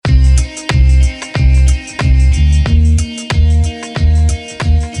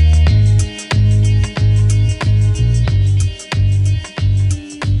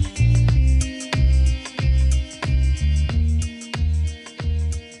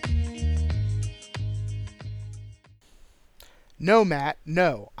No, Matt,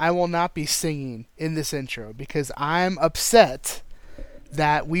 no, I will not be singing in this intro because I'm upset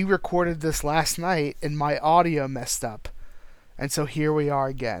that we recorded this last night and my audio messed up. And so here we are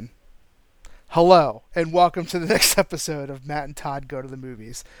again. Hello, and welcome to the next episode of Matt and Todd Go to the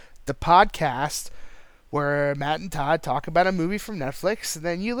Movies, the podcast where Matt and Todd talk about a movie from Netflix, and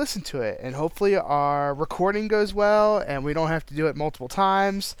then you listen to it. And hopefully our recording goes well, and we don't have to do it multiple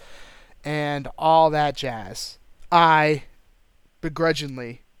times, and all that jazz. I,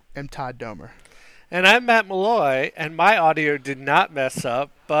 begrudgingly, am Todd Domer. And I'm Matt Malloy, and my audio did not mess up,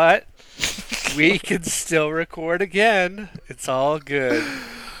 but we can still record again. It's all good.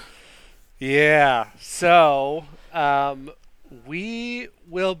 Yeah, so we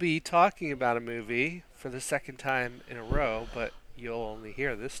will be talking about a movie for the second time in a row, but you'll only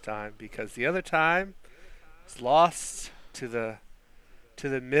hear this time because the other time is lost to the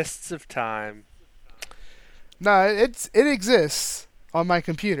mists of time. No, it exists on my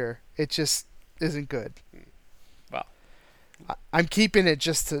computer. It just isn't good. Well, I'm keeping it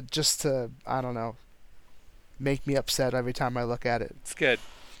just to I don't know, make me upset every time I look at it. it's good.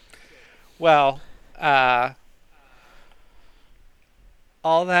 Well,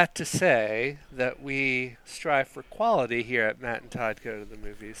 all that to say that we strive for quality here at Matt and Todd Go to the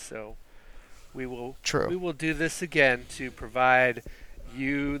Movies, so we will do this again to provide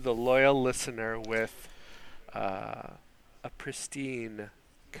you, the loyal listener, with a pristine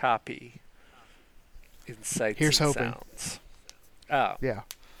copy in sights Here's and hoping. sounds. Oh. Yeah.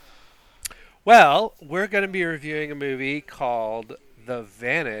 Well, we're going to be reviewing a movie called The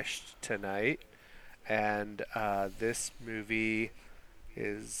Vanished tonight, and this movie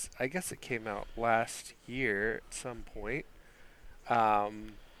is, I guess it came out last year at some point,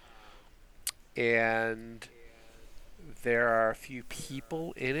 and there are a few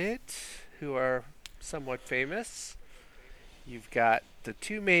people in it who are somewhat famous. You've got the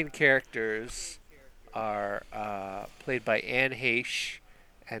two main characters are played by Anne Heche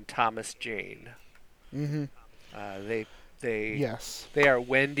and Thomas Jane. Mm-hmm. They are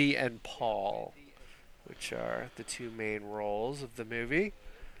Wendy and Paul, which are the two main roles of the movie.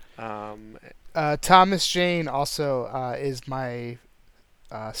 Thomas Jane also is my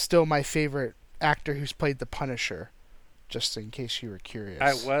still my favorite actor who's played the Punisher. Just in case you were curious.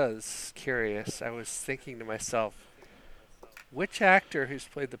 I was curious. I was thinking to myself, which actor who's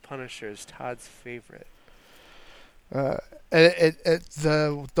played the Punisher is Todd's favorite? The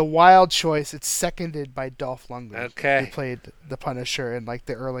wild choice. It's seconded by Dolph Lundgren, Okay. who played the Punisher in like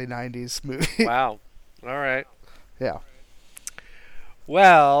the early '90s movie. Wow. All right. Yeah.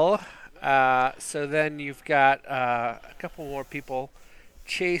 Well, so then you've got a couple more people.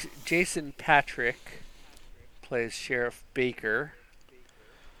 Jason Patrick plays Sheriff Baker.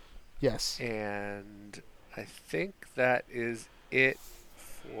 Yes. And I think that is it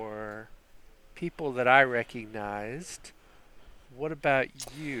for people that I recognized. What about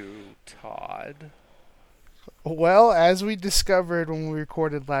you, Todd? Well, as we discovered when we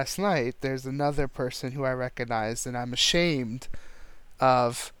recorded last night, there's another person who I recognized, and I'm ashamed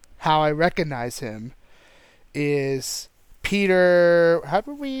of how I recognize him. Is Peter? How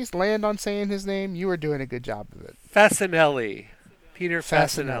did we land on saying his name? You were doing a good job of it. Fasinelli. Peter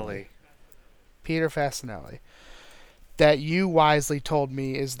Fasinelli. Peter Fasinelli. That you wisely told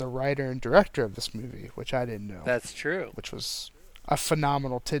me is the writer and director of this movie, which I didn't know. That's true. Which was a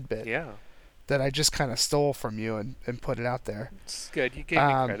phenomenal tidbit. Yeah. That I just kind of stole from you and put it out there. It's good. You gave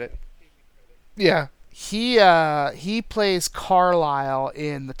me credit. Yeah. He plays Carlisle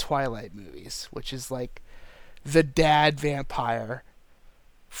in the Twilight movies, which is like the dad vampire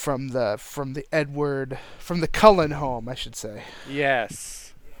from the Cullen home, I should say.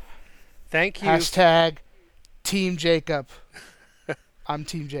 Yes. Thank you. Hashtag Team Jacob. I'm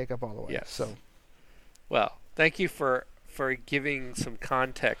Team Jacob all the way. Yes. So, well, thank you for giving some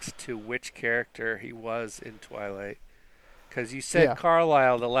context to which character he was in Twilight. Because you said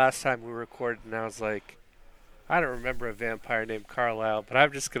Carlisle the last time we recorded, and I was like, I don't remember a vampire named Carlisle, but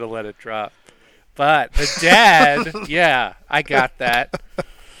I'm just going to let it drop. But the dad, yeah, I got that.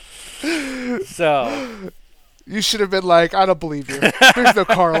 So you should have been like, I don't believe you. There's no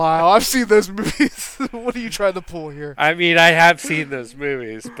Carlisle. I've seen those movies. What are you trying to pull here? I mean, I have seen those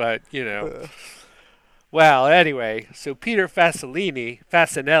movies, but, you know. Well, anyway, so Peter Fasinelli,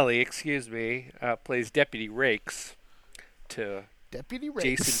 plays Deputy Rakes to Deputy Rakes.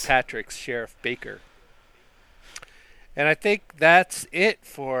 Jason Patrick's Sheriff Baker. And I think that's it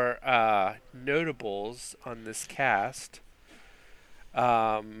for notables on this cast.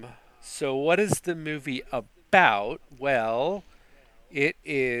 So what is the movie about? Well, it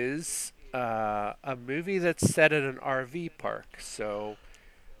is a movie that's set at an RV park. So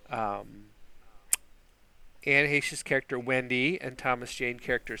um, Anne Heche's character Wendy and Thomas Jane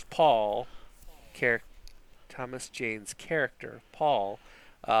characters Paul, char- Thomas Jane's character Paul,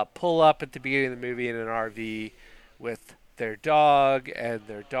 pull up at the beginning of the movie in an RV with their dog and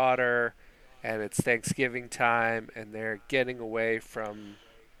their daughter, and it's Thanksgiving time, and they're getting away from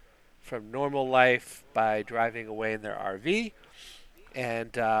normal life by driving away in their RV,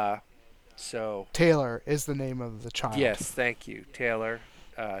 and so Taylor is the name of the child. yes, thank you, Taylor.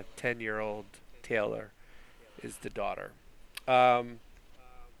 10-year-old Taylor is the daughter. Um,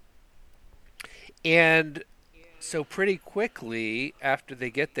 and so pretty quickly after they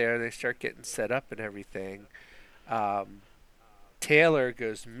get there, they start getting set up and everything. Um, Taylor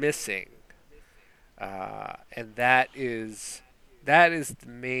goes missing, and that is the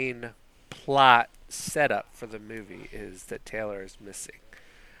main plot setup for the movie is that Taylor is missing.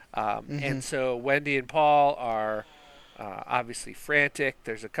 Mm-hmm. And so Wendy and Paul are obviously frantic.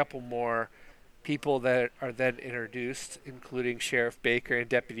 There's a couple more people that are then introduced, including Sheriff Baker and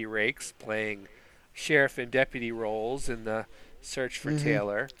Deputy Rakes, playing sheriff and deputy roles in the search for Mm-hmm.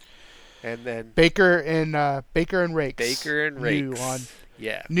 Taylor. And then Baker and Rakes. Baker and Rakes.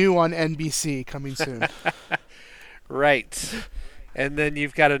 New on NBC coming soon. Right. And then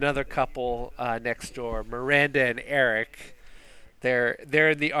you've got another couple next door, Miranda and Eric. They're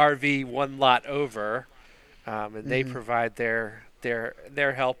in the RV one lot over, and they Mm-hmm. provide their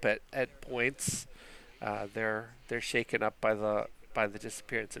help at points. They're shaken up by the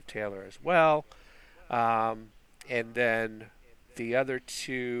disappearance of Taylor as well, and then the other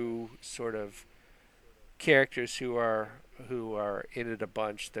two sort of characters who are in it a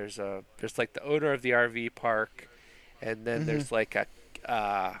bunch. There's like the owner of the RV park, and then Mm-hmm. there's like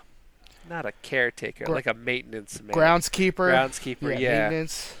a not a caretaker, Gr- like a maintenance man. Groundskeeper. Groundskeeper, yeah.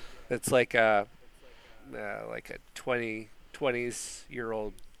 Maintenance. It's like a 20s year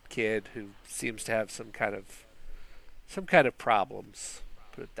old kid who seems to have some kind of problems.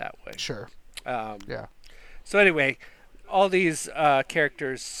 Put it that way. Sure. Um, Yeah. so anyway, all these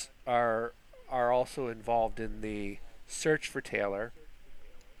characters are also involved in the search for Taylor,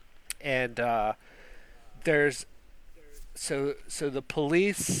 and there's so the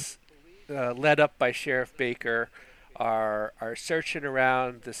police, led up by Sheriff Baker, are searching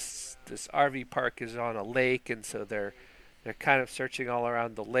around. This RV park is on a lake, and so they're kind of searching all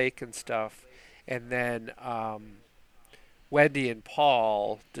around the lake and stuff. And then Wendy and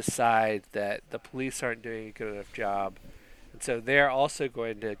Paul decide that the police aren't doing a good enough job, and so they're also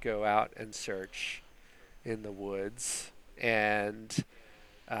going to go out and search in the woods. And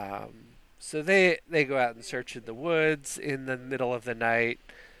um, so they go out and search in the woods in the middle of the night.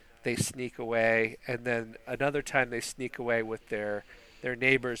 They sneak away, and then another time they sneak away with their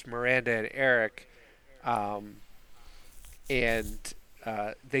neighbors Miranda and Eric, um, and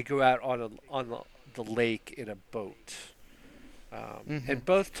they go out on the lake in a boat. Mm-hmm. And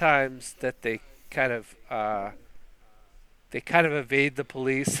both times that kind of they kind of evade the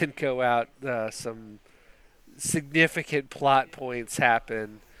police and go out, some significant plot points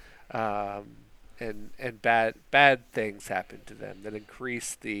happen, and bad things happen to them that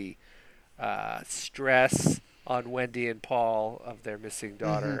increase the stress on Wendy and Paul of their missing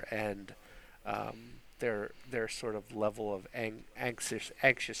daughter, Mm-hmm. and their sort of level of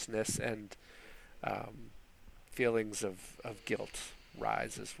anxiousness and feelings of guilt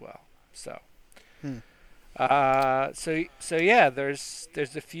rise as well. So. Hmm. So yeah, there's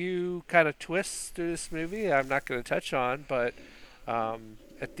a few kind of twists to this movie I'm not going to touch on, but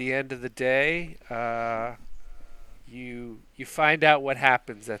at the end of the day, you find out what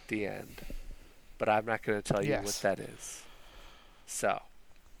happens at the end, but I'm not going to tell you what Yes. that is. So,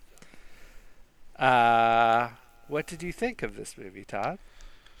 what did you think of this movie, Todd?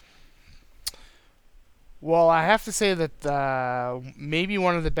 Well, I have to say that maybe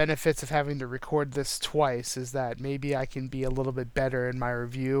one of the benefits of having to record this twice is that maybe I can be a little bit better in my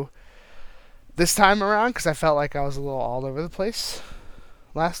review this time around because I felt like I was a little all over the place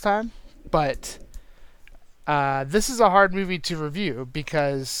last time. But this is a hard movie to review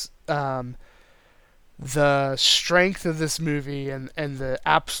because the strength of this movie and the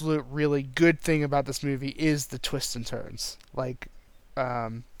absolute really good thing about this movie is the twists and turns. Like,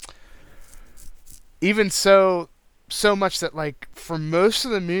 even so much that like for most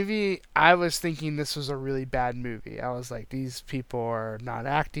of the movie I was thinking this was a really bad movie. I was like, these people are not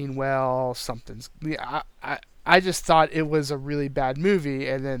acting well, something's I just thought it was a really bad movie,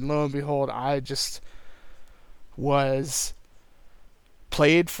 and then lo and behold I just was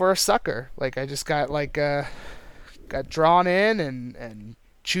played for a sucker. Like I just got got drawn in and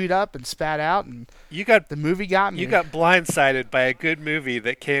chewed up and spat out, and You got the movie got me. you got blindsided by a good movie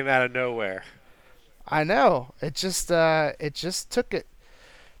that came out of nowhere. I know. It just took it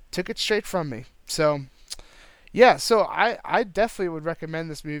straight from me. So yeah, so I definitely would recommend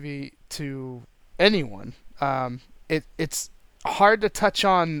this movie to anyone. It's hard to touch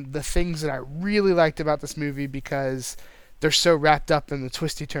on the things that I really liked about this movie because they're so wrapped up in the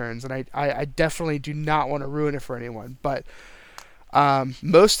twisty turns, and I definitely do not want to ruin it for anyone. But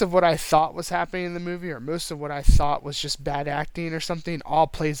most of what I thought was happening in the movie, or most of what I thought was just bad acting or something, all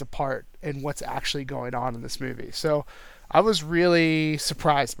plays a part in what's actually going on in this movie. So I was really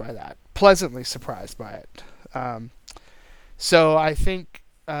surprised by that, pleasantly surprised by it. So I think,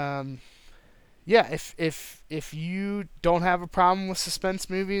 yeah, if you don't have a problem with suspense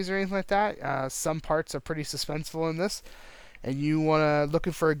movies or anything like that, some parts are pretty suspenseful in this, and you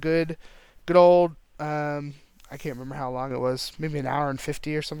looking for a good old, I can't remember how long it was, maybe an hour and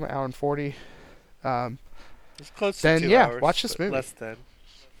 50 or something, hour and 40. It's close to Then 2 yeah, hours. watch this movie. Less than.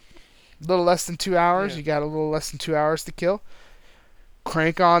 A little less than 2 hours. Yeah. You got a little less than 2 hours to kill.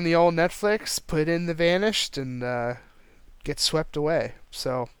 Crank on the old Netflix, put in The Vanished, and get swept away.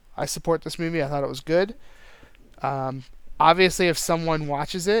 So I support this movie. I thought it was good. Obviously, if someone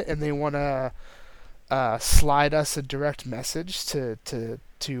watches it and they want to slide us a direct message to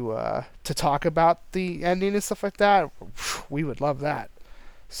talk about the ending and stuff like that, we would love that.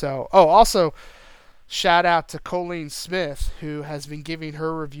 So, also, shout out to Colleen Smith, who has been giving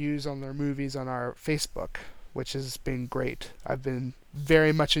her reviews on their movies on our Facebook, which has been great. I've been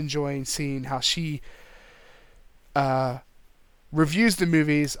very much enjoying seeing how she reviews the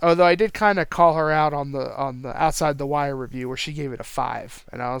movies. Although I did kind of call her out on the Outside the Wire review where she gave it a 5,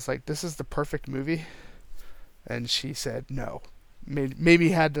 and I was like, "This is the perfect movie," and she said no. Maybe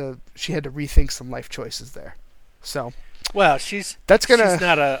she had to rethink some life choices there. So Well, she's that's gonna. she's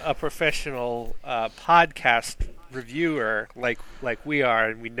not a professional podcast reviewer like we are,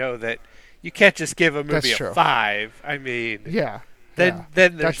 and we know that you can't just give a movie That's true. a 5. I mean, Yeah. then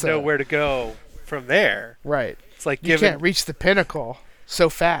That's there's nowhere to go from there. Right. It's like You can't reach the pinnacle so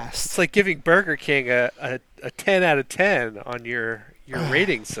fast. it's like giving Burger King a 10 out of 10 on your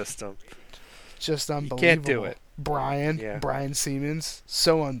rating system. Just unbelievable. can't do it. Brian Siemens,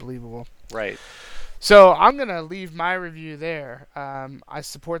 so unbelievable. Right. So I'm gonna leave my review there. I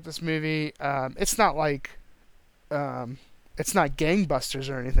support this movie. It's not like, it's not gangbusters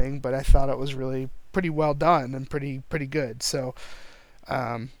or anything, but I thought it was really pretty well done and pretty good. So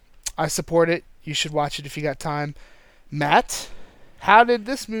I support it. You should watch it if you got time. Matt, how did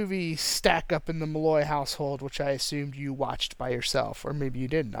this movie stack up in the Malloy household, which I assumed you watched by yourself, or maybe you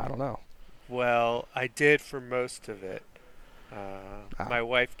didn't? I don't know. Well, I did for most of it. My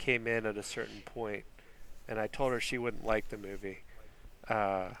wife came in at a certain point, and I told her she wouldn't like the movie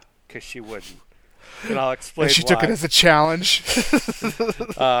because she wouldn't. And I'll explain And she why. took it as a challenge.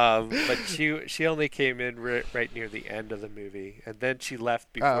 But she only came in right near the end of the movie, and then she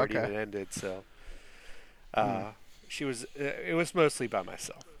left before it even ended. So it was mostly by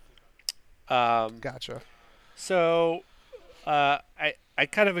myself. Gotcha. So I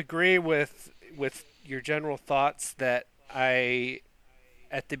kind of agree with your general thoughts that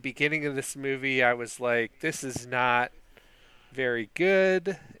at the beginning of this movie I was like, this is not very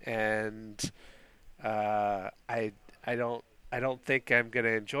good, and I don't think I'm gonna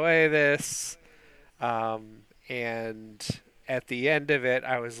enjoy this. And at the end of it,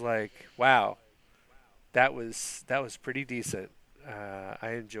 I was like, wow, that was pretty decent.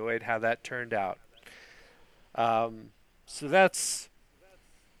 I enjoyed how that turned out. So that's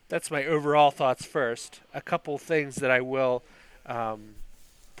my overall thoughts first. A couple things that I will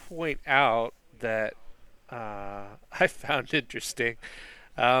point out that I found interesting.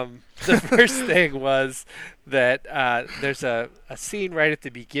 The first thing was that there's a scene right at the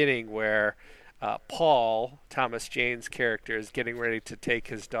beginning where Paul, Thomas Jane's character, is getting ready to take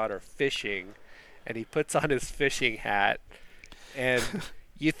his daughter fishing, and he puts on his fishing hat. And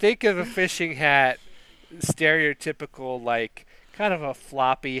you think of a fishing hat, stereotypical, like kind of a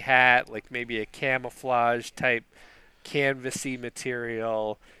floppy hat, like maybe a camouflage type canvasy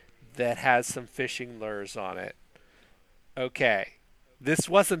material that has some fishing lures on it. Okay, this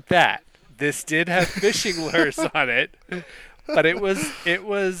wasn't that. This did have fishing lures on it, but it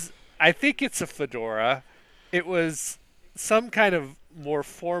was I think it's a fedora. It was some kind of more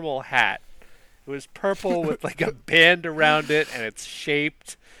formal hat. It was purple with like a band around it, and it's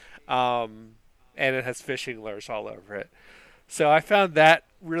shaped, and it has fishing lures all over it. So I found that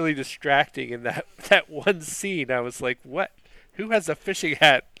really distracting in that one scene. I was like, what? Who has a fishing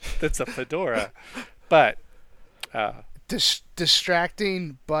hat that's a fedora? But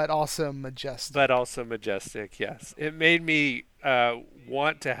distracting, but also majestic. but also majestic. Yes, it made me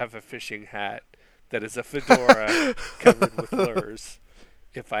want to have a fishing hat that is a fedora covered with lures.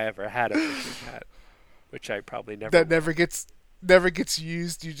 If I ever had a fishing hat, which I probably never That will. never gets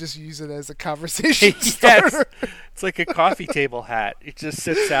used. You just use it as a conversation Yes, starter. it's like a coffee table hat. It just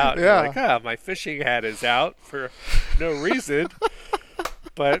sits out. And Yeah. you're like, my fishing hat is out for no reason,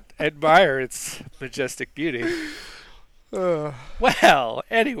 but admire its majestic beauty. Ugh. Well,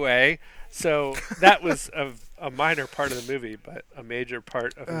 anyway, so that was a minor part of the movie, but a major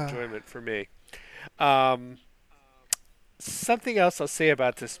part of enjoyment for me. Um, Something else I'll say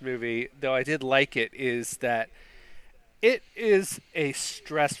about this movie, though I did like it, is that it is a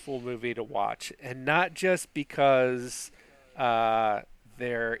stressful movie to watch, and not just because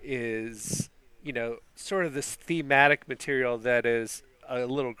there is, sort of this thematic material that is a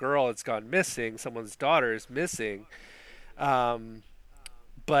little girl has gone missing, someone's daughter is missing,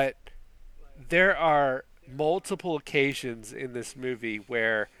 but there are multiple occasions in this movie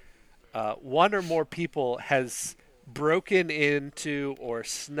where one or more people has broken into or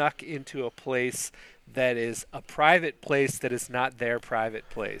snuck into a place that is a private place that is not their private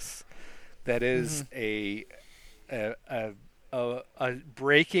place. That is a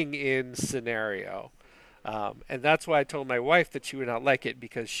breaking in scenario. And that's why I told my wife that she would not like it,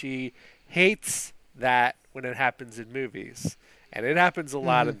 because she hates that when it happens in movies. And it happens a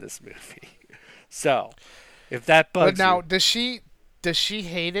lot in this movie. So, if that bugs But now, you, does she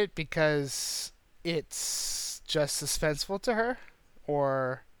hate it because it's just suspenseful to her,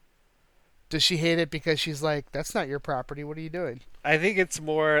 or does she hate it because she's like, "That's not your property. What are you doing?" I think it's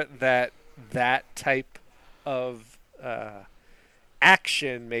more that type of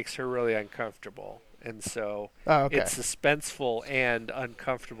action makes her really uncomfortable. And so Oh, okay. it's suspenseful and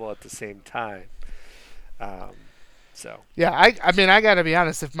uncomfortable at the same time. So Yeah, I mean, I gotta be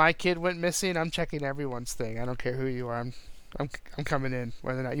honest. If my kid went missing, I'm checking everyone's thing. I don't care who you are. I'm coming in,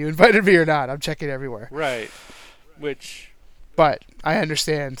 whether or not you invited me or not. I'm checking everywhere. right, which But I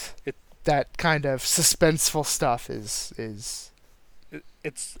understand It- that kind of suspenseful stuff is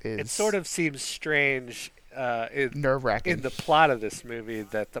it sort of seems strange nerve in wracking. the plot of this movie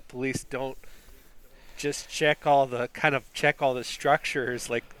that the police don't just check all the structures,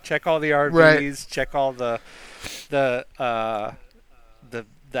 like check all the RVs, Right. check all the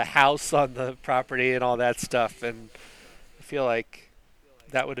house on the property and all that stuff. And I feel like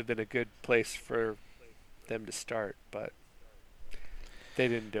that would have been a good place for them to start, but they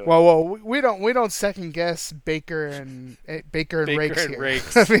didn't do it. Well, we don't second guess Baker and Baker Rakes and here.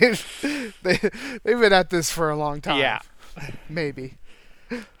 Rakes. I mean, they've been at this for a long time. Yeah. Maybe.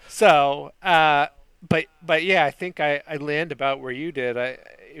 So, but yeah, I think I land about where you did.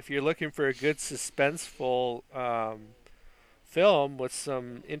 If you're looking for a good suspenseful film with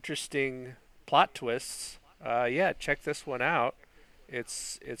some interesting plot twists, yeah, check this one out.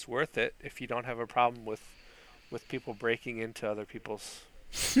 It's worth it if you don't have a problem with people breaking into other people's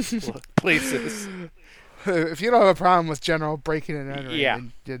places. If you don't have a problem with general breaking and entering, Yeah.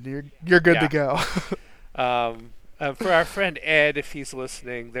 then you're good Yeah. to go. For our friend Ed, if he's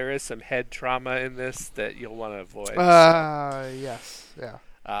listening, there is some head trauma in this that you'll want to avoid. Yes, yeah.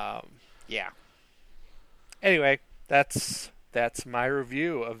 Yeah. Anyway, that's my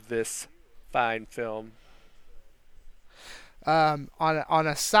review of this fine film. On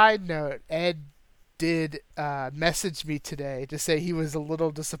a side note, Ed did message me today to say he was a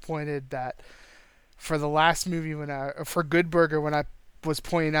little disappointed that for the last movie for Good Burger, when I was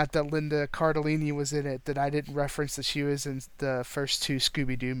pointing out that Linda Cardellini was in it, that I didn't reference that she was in the first two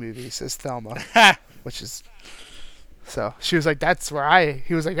Scooby-Doo movies as Thelma, which is so she was like, that's where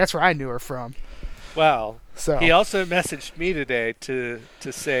I knew her from. Well, So he also messaged me today to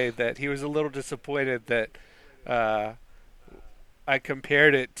say that he was a little disappointed that I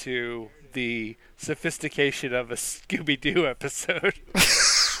compared it to the sophistication of a Scooby-Doo episode.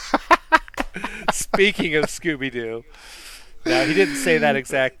 Speaking of Scooby-Doo, now he didn't say that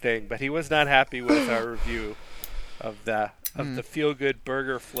exact thing, but he was not happy with our review of the Feel Good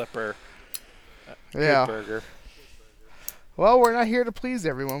Burger Flipper. yeah. Good Burger. Well, we're not here to please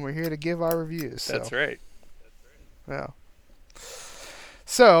everyone. We're here to give our reviews. So. That's right. Yeah.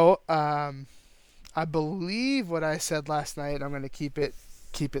 So, I believe what I said last night, I'm going to keep it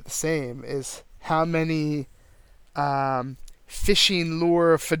the same, is how many fishing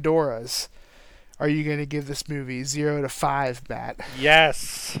lure fedoras are you going to give this movie? 0 to 5, Matt?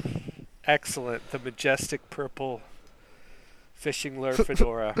 Yes. Excellent. The majestic purple fishing lure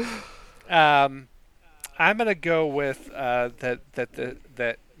fedora. I'm gonna go with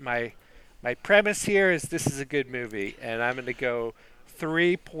that my My premise here is this is a good movie, and I'm going to go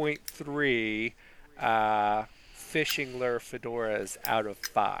 3.3 fishing lure fedoras out of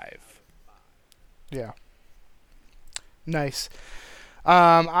 5. Yeah. Nice.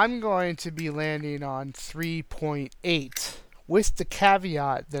 I'm going to be landing on 3.8 with the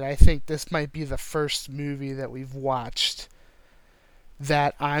caveat that I think this might be the first movie that we've watched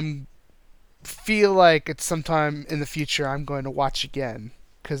that I'm feel like it's sometime in the future I'm going to watch again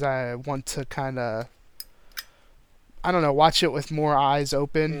because I want to kind of, I don't know, watch it with more eyes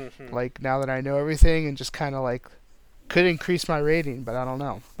open, like now that I know everything, and just kind of like could increase my rating, but I don't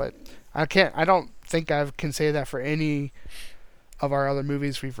know. But I don't think I can say that for any of our other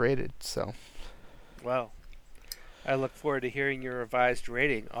movies we've rated. So, Well, I look forward to hearing your revised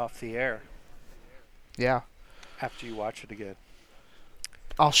rating off the air yeah, after you watch it again.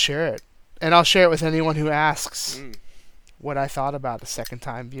 I'll share it, and I'll share it with anyone who asks Mm, what I thought about a second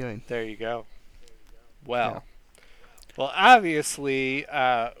time viewing. there you go. Well, well, obviously,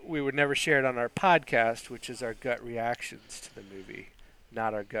 we would never share it on our podcast, which is our gut reactions to the movie,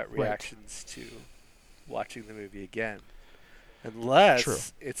 not our gut Right. reactions to watching the movie again. Unless True.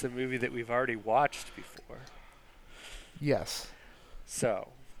 it's a movie that we've already watched before. Yes. So,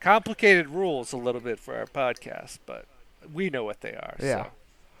 complicated rules a little bit for our podcast, but we know what they are. Yeah. So.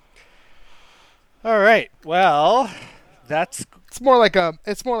 All right. Well, that's It's more like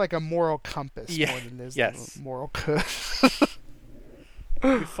a moral compass Yeah, more than it is yes. a moral code.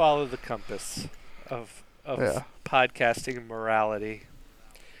 we follow the compass of Yeah. podcasting morality.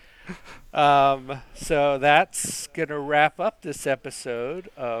 So that's gonna wrap up this episode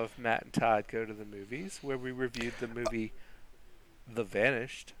of Matt and Todd Go to the Movies, where we reviewed the movie The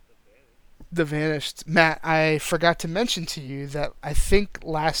Vanished. The Vanished. Matt, I forgot to mention to you that I think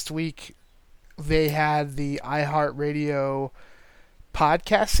last week they had the iHeartRadio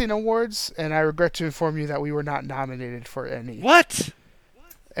podcasting awards, and I regret to inform you that we were not nominated for What?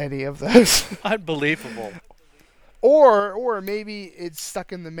 any of those. Unbelievable! or maybe it's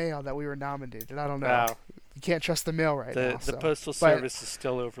stuck in the mail that we were nominated. I don't know. Wow. You can't trust the mail right now. The so. postal But, service is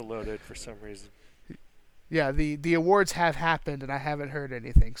still overloaded for some reason. yeah, the awards have happened, and I haven't heard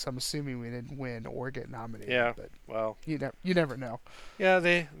anything, so I'm assuming we didn't win or get nominated. Yeah. But Well, you never know. yeah,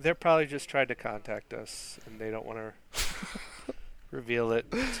 they're probably just trying to contact us, and they don't want to reveal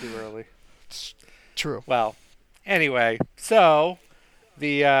it too early. It's true. Well, anyway, so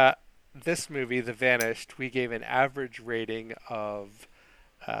the this movie, The Vanished, we gave an average rating of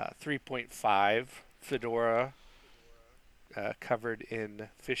 3.5 fedora covered in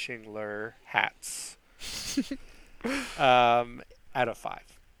fishing lure hats out of 5,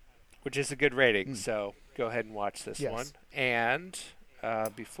 which is a good rating. So go ahead and watch this Yes. one. And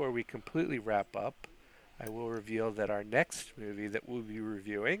before we completely wrap up, I will reveal that our next movie that we'll be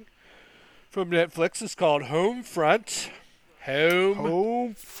reviewing from Netflix is called Homefront.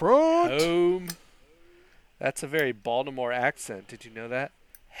 Home front. Home. That's a very Baltimore accent. Did you know that?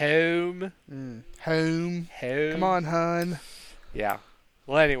 Home. Home. Home. Come on, hun. Yeah.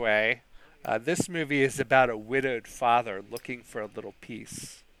 Well, anyway, this movie is about a widowed father looking for a little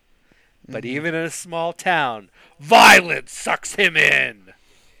peace. But even in a small town, violence sucks him in.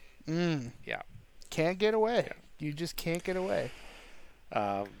 Yeah. Can't get away. Yeah. You just can't get away.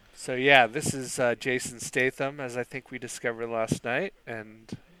 So yeah, this is Jason Statham, as I think we discovered last night, and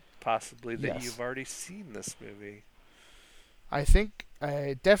possibly that Yes. you've already seen this movie. I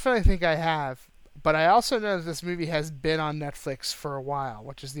definitely think I have, but I also know that this movie has been on Netflix for a while,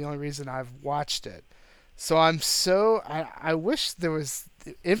 which is the only reason I've watched it. So I wish there was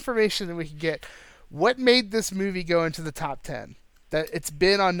information that we could get. What made this movie go into the top 10? That it's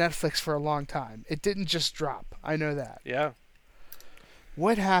been on Netflix for a long time. It didn't just drop. I know that. Yeah.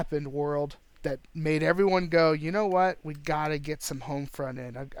 What happened, world, that made everyone go, you know what? We gotta get some Homefront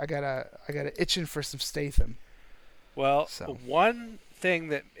in. I gotta itching for some Statham. Well, So. one thing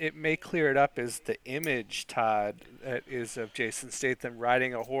that it may clear it up is the image, Todd, that is of Jason Statham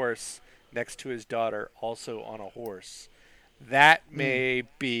riding a horse next to his daughter, also on a horse. That may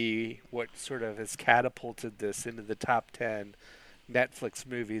be what sort of has catapulted this into the top 10 Netflix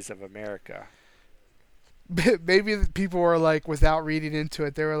movies of America. Maybe people were like, without reading into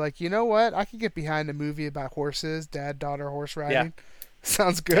it, they were like, you know what? I could get behind a movie about horses, dad, daughter, horse riding.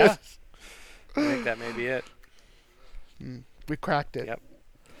 Sounds good. Yeah. I think that may be it. We cracked it. Yep.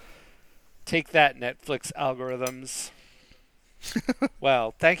 Take that, Netflix algorithms.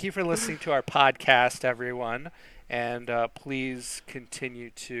 Well, thank you for listening to our podcast, everyone. And please continue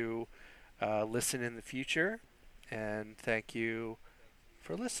to listen in the future. And thank you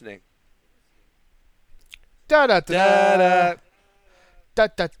for listening. Da da da. Da-da. Da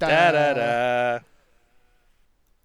da da. Da da da.